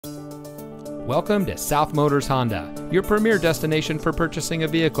Welcome to South Motors Honda, your premier destination for purchasing a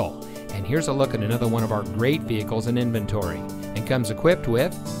vehicle. And here's a look at another one of our great vehicles in inventory, and comes equipped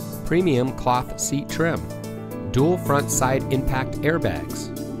with premium cloth seat trim, dual front side impact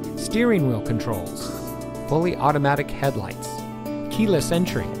airbags, steering wheel controls, fully automatic headlights, keyless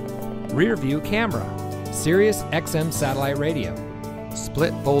entry, rear view camera, Sirius XM satellite radio,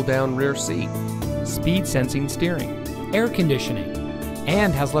 split fold down rear seat, speed sensing steering, air conditioning,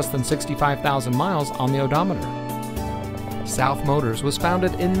 and has less than 65,000 miles on the odometer. South Motors was founded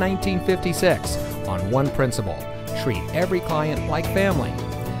in 1956 on one principle: treat every client like family.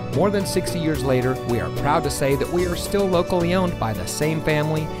 More than 60 years later, we are proud to say that we are still locally owned by the same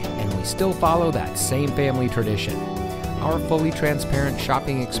family, and we still follow that same family tradition. Our fully transparent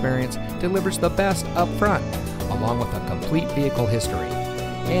shopping experience delivers the best up front, along with a complete vehicle history.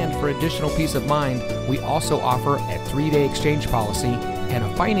 And for additional peace of mind, we also offer a 3-day exchange policy and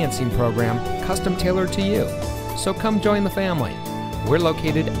a financing program custom tailored to you. So come join the family. We're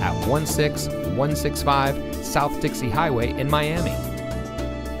located at 16165 South Dixie Highway in Miami.